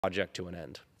project to an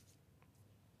end.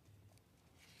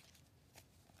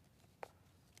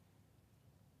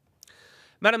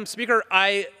 Madam Speaker,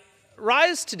 I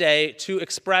rise today to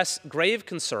express grave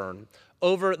concern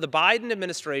over the Biden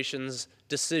administration's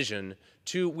decision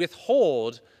to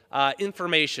withhold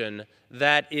information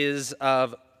that is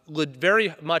of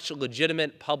very much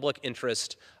legitimate public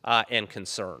interest and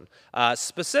concern.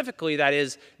 Specifically, that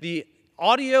is the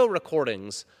audio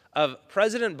recordings of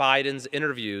President Biden's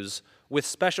interviews with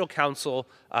Special Counsel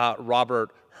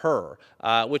Robert Hur,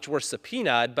 which were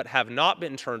subpoenaed but have not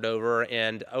been turned over,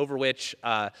 and over which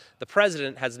the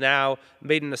president has now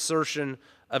made an assertion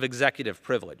of executive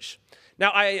privilege.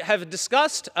 Now, I have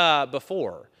discussed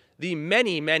before the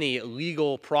many, many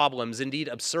legal problems, indeed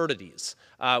absurdities,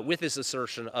 with this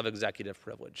assertion of executive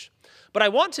privilege. But I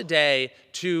want today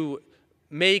to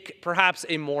make perhaps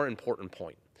a more important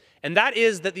point, and that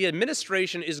is that the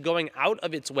administration is going out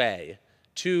of its way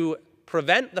to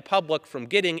prevent the public from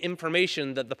getting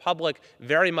information that the public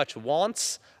very much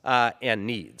wants and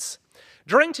needs.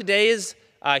 During today's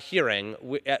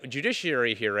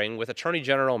judiciary hearing with Attorney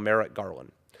General Merrick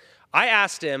Garland, I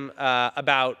asked him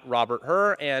about Robert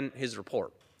Hur and his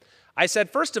report. I said,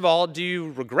 first of all, do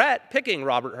you regret picking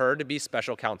Robert Hur to be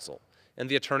special counsel? And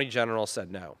the Attorney General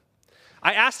said no.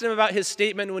 I asked him about his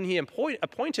statement when he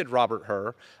appointed Robert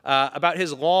Hur about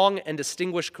his long and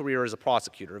distinguished career as a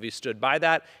prosecutor. He stood by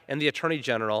that, and the Attorney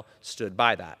General stood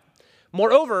by that.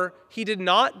 Moreover, he did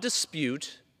not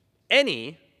dispute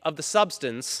any of the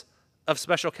substance of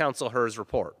Special Counsel Hur's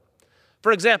report.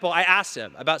 For example, I asked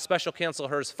him about Special Counsel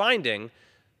Hur's finding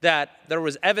that there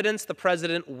was evidence the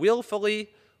president willfully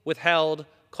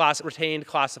retained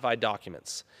classified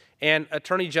documents. And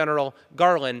Attorney General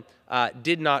Garland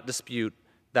did not dispute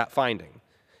that finding.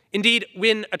 Indeed,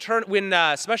 when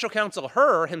Special Counsel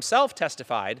Hur himself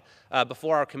testified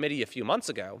before our committee a few months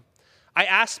ago, I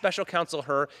asked Special Counsel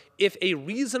Hur if a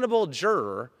reasonable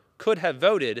juror could have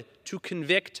voted to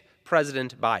convict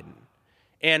President Biden.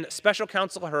 And Special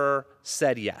Counsel Hur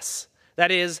said yes.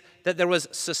 That is, that there was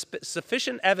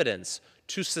sufficient evidence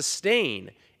to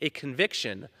sustain a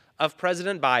conviction of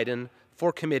President Biden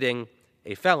for committing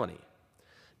a felony.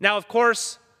 Now, of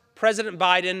course, President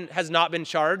Biden has not been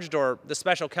charged, or the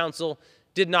special counsel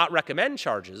did not recommend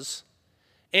charges.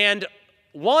 And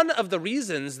one of the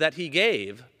reasons that he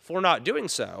gave for not doing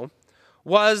so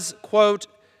was, quote,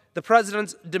 the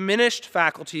president's diminished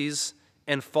faculties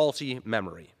and faulty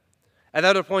memory. At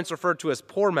other points referred to as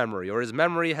poor memory, or his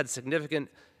memory had significant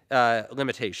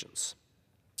limitations.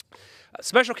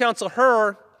 Special Counsel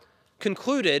Hur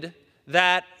concluded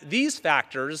that these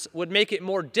factors would make it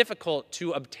more difficult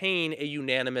to obtain a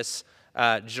unanimous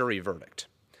jury verdict.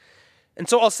 And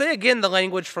so I'll say again the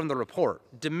language from the report: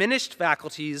 diminished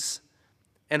faculties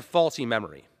and faulty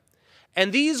memory.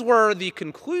 And these were the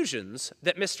conclusions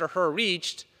that Mr. Hur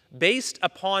reached based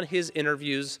upon his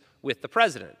interviews with the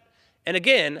president. And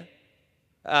again,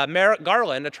 Merrick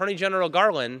Garland, Attorney General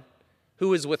Garland,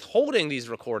 who is withholding these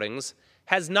recordings,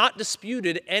 has not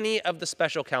disputed any of the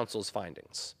special counsel's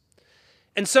findings.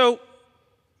 And so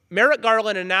Merrick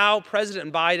Garland, and now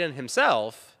President Biden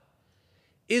himself,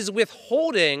 is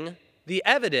withholding the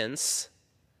evidence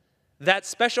that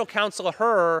Special Counsel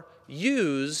Hur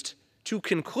used to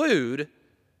conclude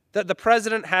that the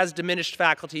president has diminished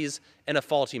faculties and a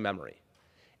faulty memory.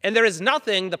 And there is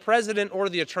nothing the president or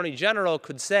the Attorney General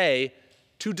could say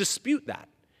to dispute that.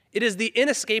 It is the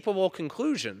inescapable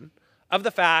conclusion of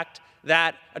the fact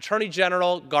that Attorney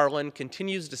General Garland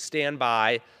continues to stand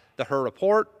by the Hur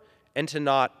report and to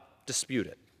not dispute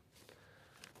it.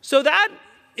 So that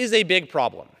is a big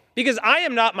problem, because I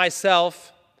am not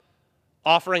myself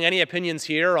offering any opinions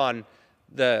here on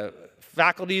the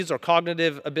faculties or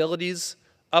cognitive abilities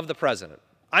of the president.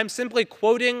 I'm simply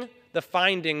quoting the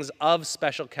findings of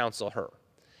Special Counsel Hur.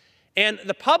 And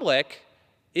the public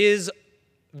is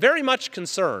very much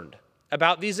concerned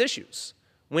about these issues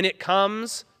when it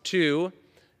comes to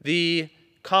the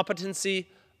competency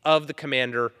of the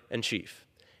commander-in-chief.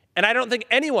 And I don't think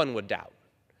anyone would doubt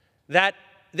that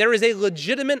there is a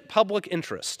legitimate public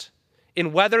interest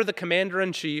in whether the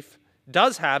commander-in-chief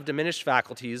does have diminished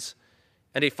faculties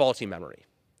and a faulty memory.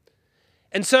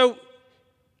 And so,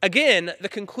 again, the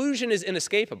conclusion is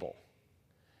inescapable,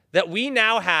 that we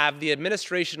now have the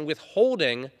administration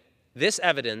withholding this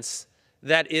evidence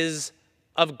that is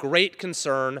of great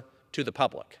concern to the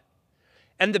public.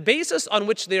 And the basis on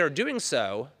which they are doing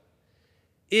so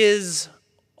is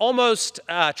almost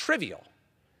trivial.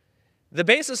 The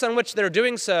basis on which they're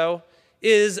doing so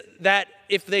is that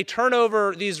if they turn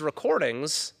over these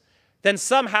recordings, then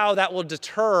somehow that will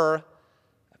deter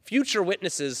future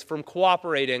witnesses from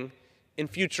cooperating in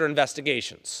future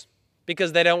investigations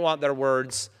because they don't want their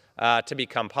words to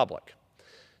become public.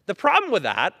 The problem with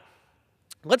that,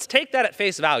 let's take that at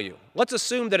face value. Let's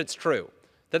assume that it's true,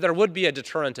 that there would be a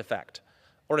deterrent effect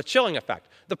or a chilling effect.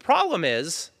 The problem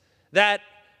is that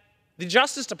the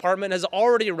Justice Department has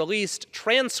already released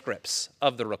transcripts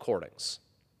of the recordings.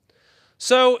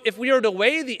 So if we are to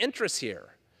weigh the interests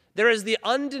here, there is the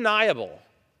undeniable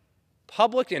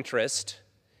public interest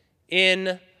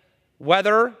in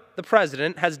whether the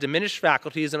president has diminished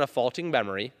faculties and a faulting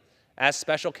memory, as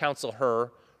Special Counsel Hur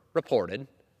reported.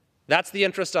 That's the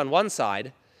interest on one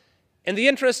side. And the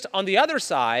interest on the other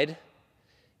side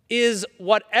is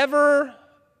whatever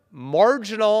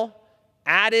marginal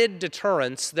added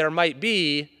deterrence there might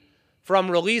be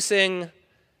from releasing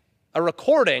a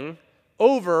recording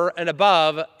over and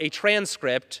above a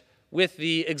transcript with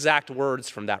the exact words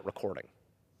from that recording.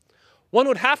 One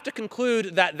would have to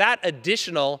conclude that that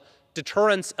additional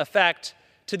deterrence effect,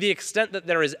 to the extent that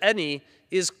there is any,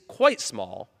 is quite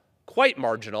small, quite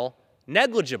marginal,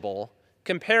 negligible,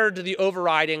 compared to the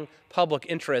overriding public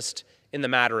interest in the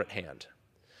matter at hand.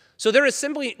 So there is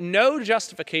simply no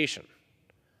justification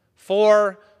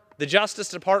for the Justice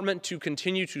Department to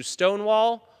continue to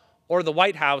stonewall or the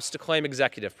White House to claim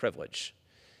executive privilege.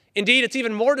 Indeed, it's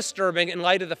even more disturbing in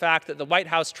light of the fact that the White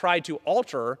House tried to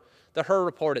alter the Hur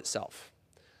report itself.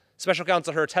 Special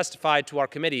Counsel Hur testified to our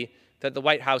committee that the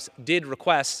White House did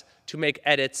request to make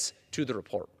edits to the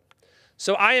report.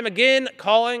 So I am again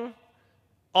calling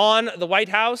on the White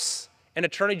House and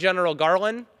Attorney General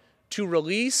Garland to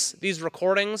release these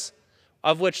recordings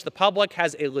of which the public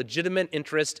has a legitimate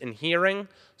interest in hearing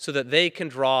so that they can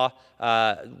draw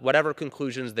whatever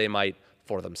conclusions they might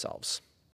for themselves.